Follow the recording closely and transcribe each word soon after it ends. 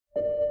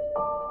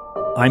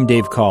I'm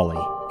Dave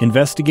Cawley,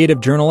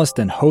 investigative journalist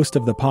and host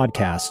of the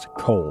podcast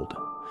Cold.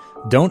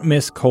 Don't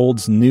miss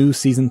Cold's new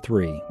Season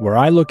 3, where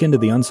I look into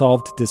the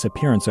unsolved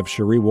disappearance of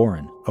Cherie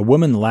Warren, a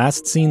woman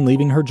last seen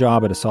leaving her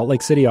job at a Salt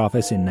Lake City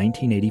office in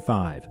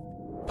 1985.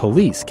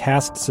 Police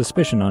cast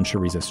suspicion on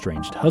Cherie's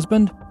estranged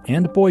husband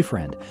and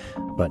boyfriend,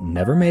 but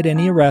never made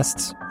any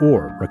arrests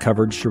or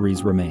recovered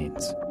Cherie's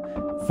remains.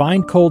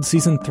 Find Cold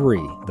Season 3,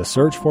 The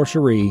Search for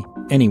Cherie,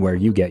 anywhere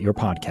you get your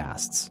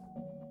podcasts.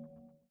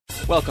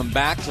 Welcome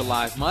back to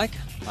Live Mike.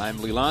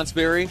 I'm Lee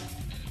Lonsberry.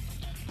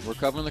 We're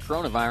covering the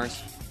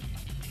coronavirus.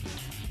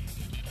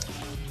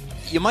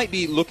 You might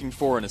be looking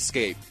for an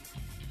escape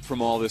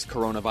from all this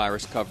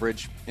coronavirus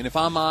coverage, and if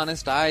I'm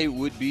honest, I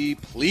would be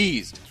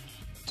pleased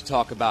to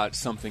talk about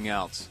something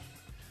else.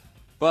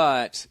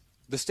 But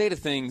the state of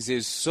things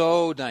is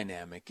so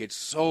dynamic, it's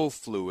so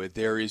fluid,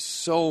 there is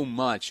so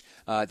much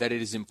that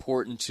it is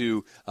important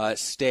to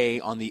stay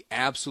on the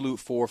absolute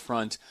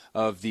forefront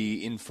of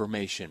the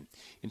information.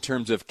 In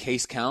terms of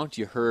case count,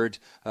 you heard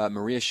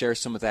Maria share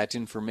some of that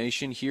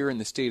information. Here in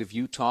the state of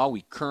Utah,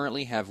 we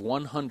currently have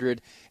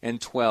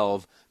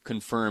 112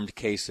 confirmed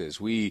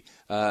cases. We,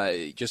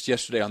 just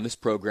yesterday on this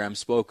program,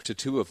 spoke to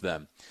two of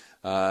them.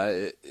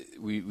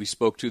 We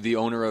spoke to the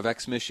owner of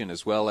X-Mission,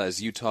 as well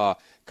as Utah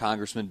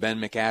Congressman Ben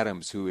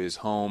McAdams, who is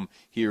home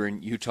here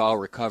in Utah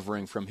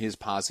recovering from his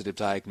positive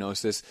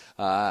diagnosis.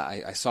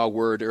 I saw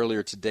word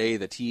earlier today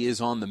that he is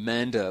on the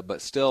mend,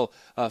 but still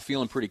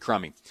feeling pretty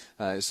crummy.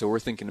 So we're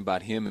thinking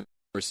about him, of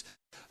course,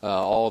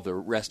 all the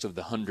rest of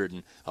the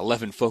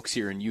 111 folks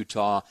here in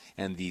Utah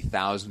and the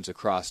thousands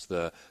across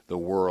the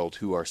world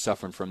who are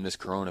suffering from this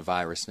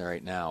coronavirus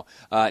right now.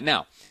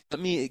 Now,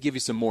 let me give you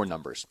some more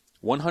numbers.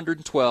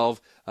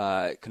 112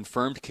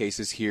 confirmed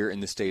cases here in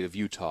the state of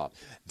Utah.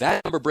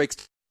 That number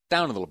breaks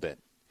down a little bit.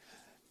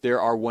 There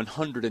are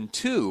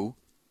 102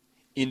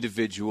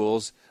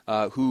 individuals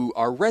who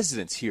are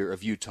residents here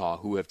of Utah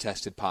who have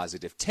tested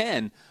positive.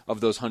 10 of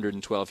those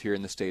 112 here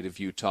in the state of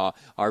Utah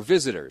are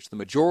visitors. The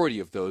majority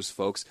of those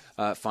folks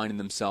finding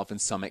themselves in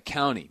Summit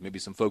County. Maybe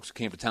some folks who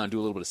came to town do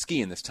a little bit of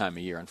skiing this time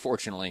of year.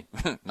 Unfortunately,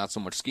 not so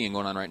much skiing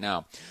going on right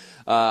now.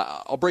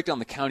 I'll break down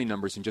the county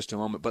numbers in just a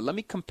moment, but let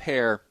me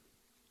compare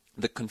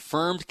the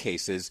confirmed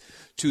cases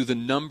to the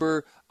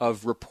number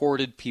of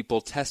reported people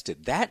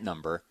tested. That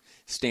number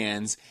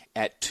stands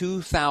at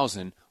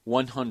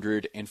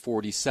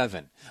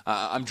 2,147.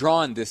 I'm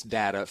drawing this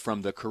data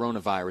from the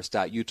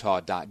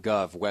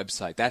coronavirus.utah.gov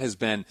website. That has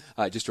been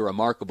just a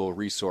remarkable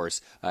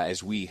resource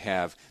as we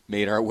have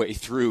made our way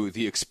through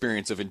the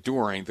experience of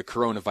enduring the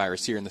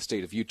coronavirus here in the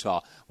state of Utah.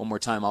 One more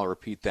time, I'll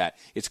repeat that.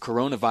 It's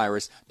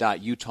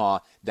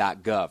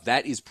coronavirus.utah.gov.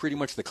 That is pretty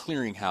much the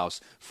clearinghouse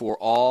for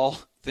all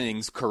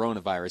things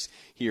coronavirus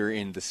here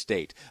in the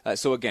state.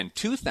 So again,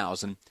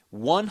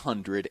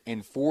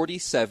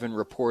 2,147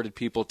 reported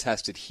people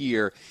tested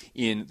here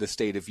in the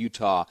state of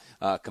Utah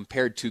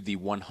compared to the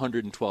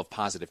 112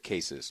 positive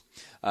cases.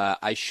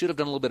 I should have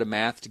done a little bit of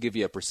math to give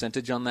you a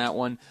percentage on that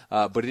one,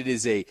 but it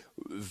is a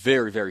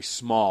very, very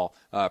small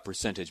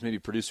percentage. Maybe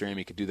producer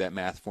Amy could do that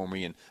math for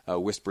me and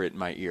whisper it in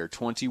my ear.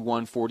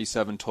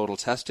 2,147 total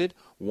tested,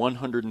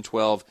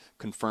 112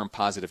 confirmed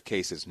positive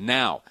cases.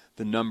 Now,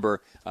 the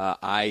number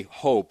I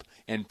hope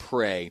and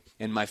pray,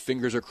 and my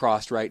fingers are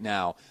crossed right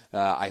now,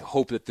 I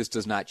hope that this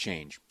does not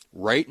change.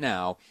 Right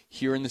now,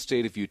 here in the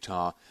state of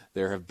Utah,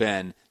 there have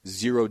been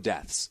 0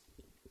 deaths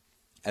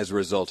as a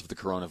result of the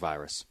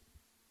coronavirus.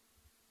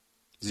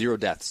 0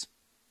 deaths.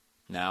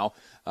 Now,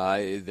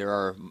 there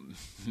are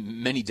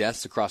many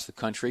deaths across the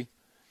country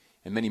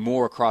and many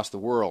more across the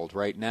world.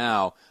 Right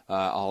now,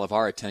 all of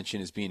our attention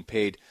is being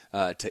paid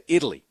to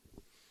Italy.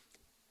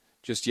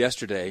 Just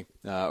yesterday,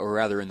 or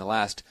rather in the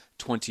last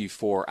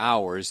 24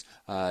 hours,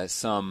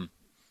 some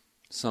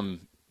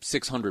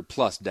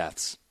 600-plus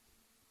deaths.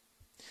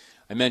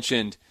 I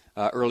mentioned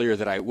earlier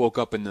that I woke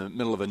up in the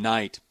middle of the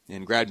night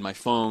and grabbed my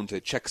phone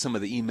to check some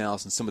of the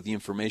emails and some of the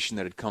information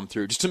that had come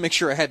through, just to make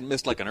sure I hadn't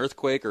missed like an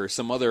earthquake or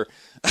some other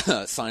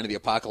sign of the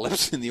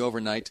apocalypse in the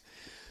overnight.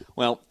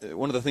 Well,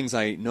 one of the things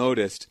I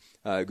noticed,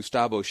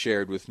 Gustavo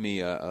shared with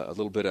me a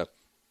little bit of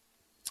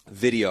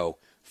video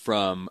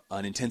from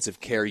an intensive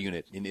care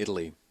unit in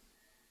Italy,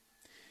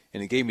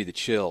 and it gave me the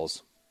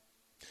chills.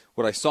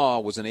 What I saw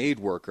was an aid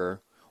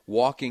worker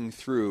walking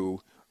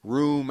through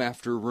room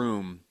after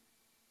room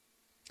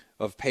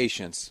of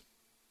patients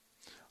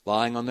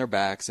lying on their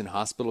backs in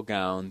hospital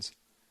gowns,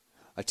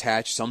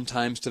 attached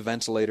sometimes to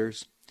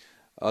ventilators,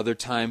 other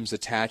times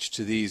attached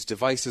to these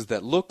devices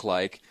that look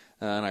like,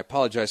 and I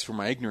apologize for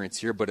my ignorance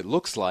here, but it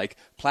looks like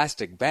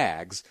plastic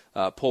bags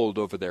pulled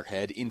over their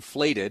head,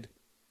 inflated.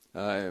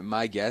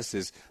 My guess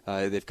is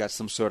they've got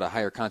some sort of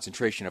higher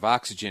concentration of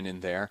oxygen in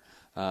there,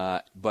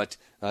 but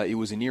it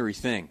was an eerie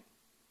thing.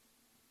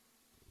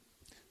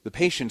 The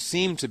patients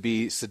seemed to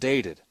be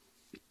sedated.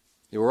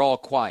 They were all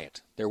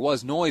quiet. There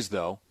was noise,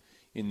 though,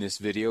 in this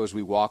video as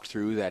we walked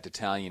through that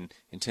Italian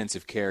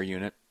intensive care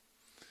unit.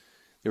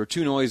 There were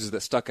 2 noises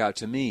that stuck out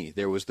to me.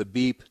 There was the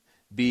beep,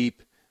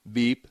 beep,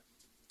 beep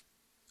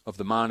of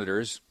the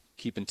monitors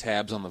keeping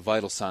tabs on the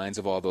vital signs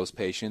of all those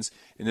patients.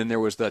 And then there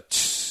was the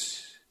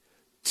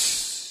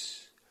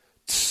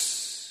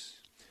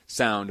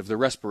sound of the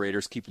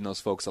respirators keeping those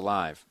folks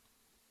alive.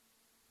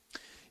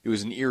 It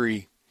was an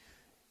eerie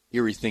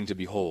thing to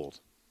behold.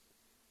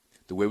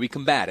 The way we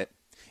combat it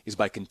is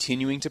by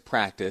continuing to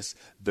practice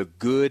the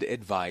good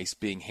advice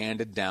being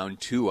handed down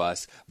to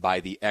us by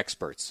the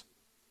experts.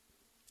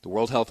 The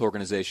World Health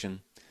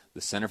Organization,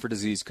 the Center for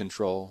Disease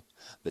Control,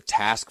 the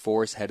task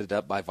force headed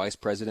up by Vice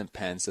President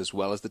Pence, as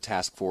well as the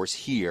task force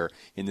here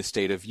in the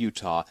state of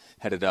Utah,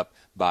 headed up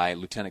by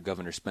Lieutenant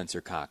Governor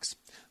Spencer Cox.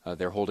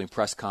 They're holding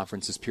press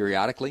conferences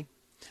periodically.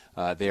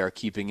 They are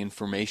keeping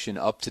information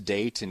up to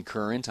date and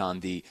current on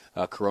the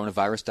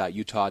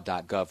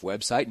coronavirus.utah.gov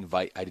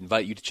website. I'd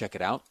invite you to check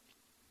it out.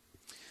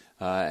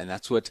 And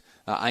that's what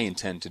I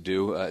intend to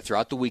do.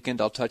 Throughout the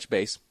weekend, I'll touch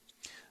base.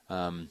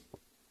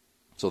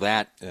 So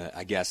that,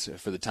 I guess,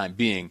 for the time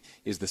being,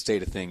 is the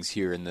state of things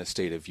here in the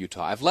state of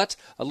Utah. I've let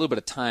a little bit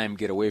of time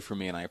get away from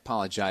me, and I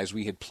apologize.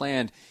 We had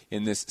planned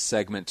in this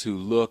segment to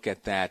look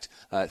at that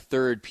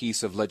third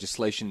piece of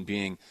legislation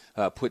being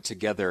put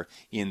together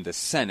in the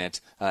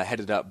Senate,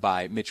 headed up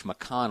by Mitch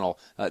McConnell.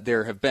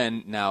 There have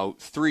been now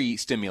 3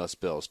 stimulus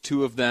bills.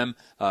 2 of them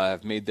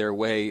have made their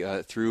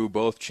way through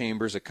both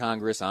chambers of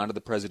Congress onto the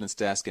president's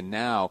desk, and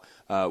now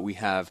we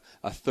have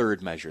a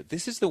third measure.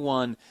 This is the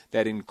one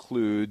that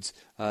includes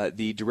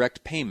the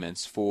direct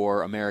payments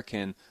for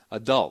American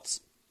adults.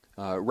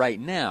 Right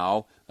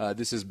now,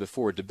 this is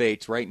before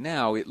debate, right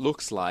now it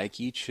looks like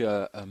each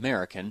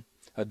American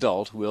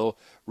adult will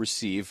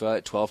receive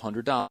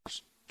 $1,200.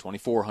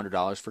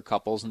 $2,400 for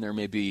couples, and there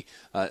may be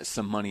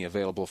some money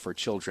available for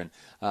children.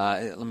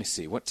 Let me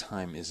see. What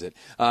time is it?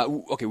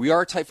 Okay, we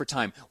are tight for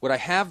time. What I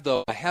have,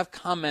 though, I have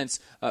comments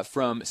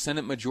from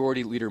Senate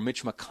Majority Leader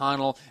Mitch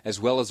McConnell, as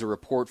well as a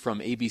report from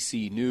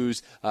ABC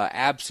News.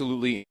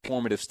 Absolutely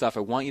informative stuff.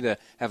 I want you to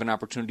have an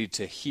opportunity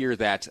to hear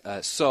that.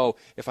 So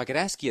if I could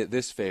ask you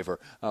this favor,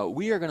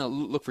 we are going to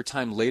look for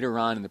time later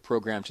on in the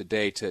program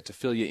today to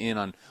fill you in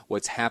on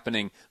what's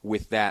happening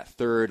with that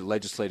third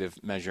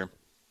legislative measure.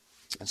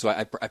 And so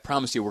I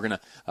promise you we're going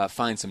to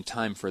find some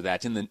time for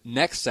that. In the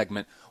next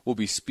segment, we'll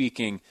be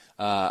speaking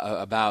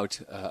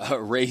about a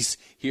race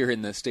here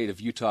in the state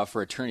of Utah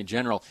for Attorney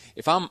General.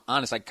 If I'm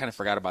honest, I kind of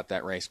forgot about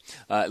that race.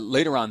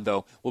 Later on,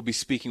 though, we'll be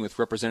speaking with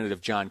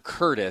Representative John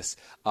Curtis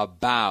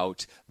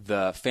about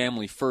the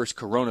Family First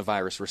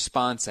Coronavirus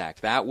Response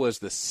Act. That was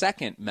the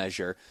second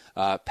measure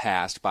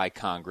passed by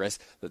Congress.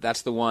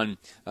 That's the one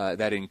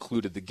that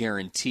included the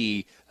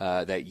guarantee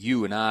that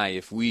you and I,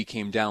 if we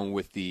came down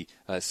with the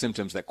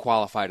symptoms that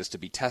qualified us to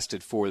be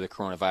tested for the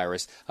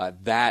coronavirus,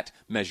 that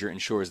measure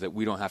ensures that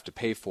we don't have to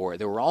pay for it.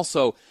 There were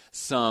also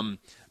some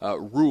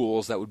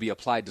rules that would be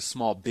applied to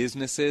small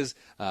businesses,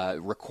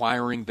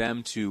 requiring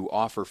them to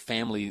offer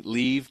family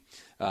leave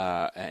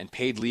and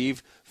paid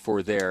leave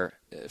for their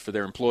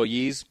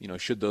employees,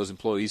 should those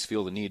employees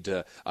feel the need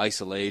to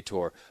isolate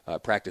or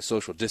practice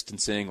social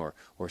distancing or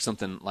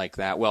something like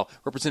that. Well,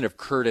 Representative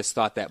Curtis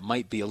thought that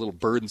might be a little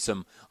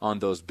burdensome on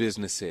those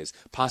businesses,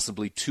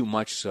 possibly too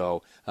much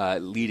so,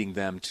 leading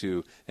them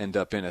to end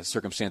up in a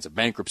circumstance of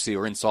bankruptcy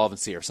or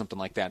insolvency or something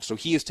like that. So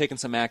he has taken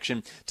some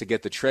action to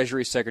get the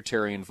Treasury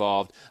Secretary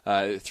involved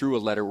through a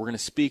letter. We're going to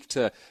speak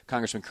to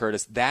Congressman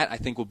Curtis. That, I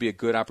think, will be a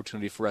good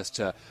opportunity for us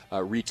to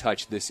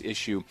retouch this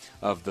issue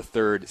of the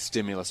third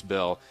stimulus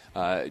bill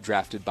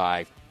drafted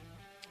by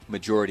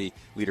Majority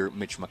Leader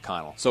Mitch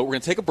McConnell. So we're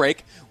going to take a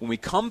break. When we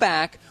come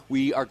back,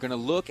 we are going to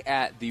look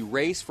at the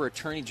race for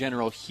Attorney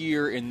General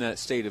here in the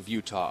state of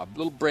Utah. A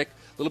little bit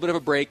of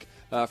a break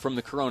from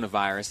the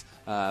coronavirus,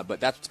 but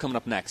that's what's coming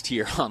up next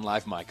here on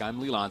Live Mike. I'm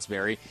Lee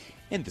Lonsberry,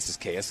 and this is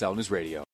KSL News Radio.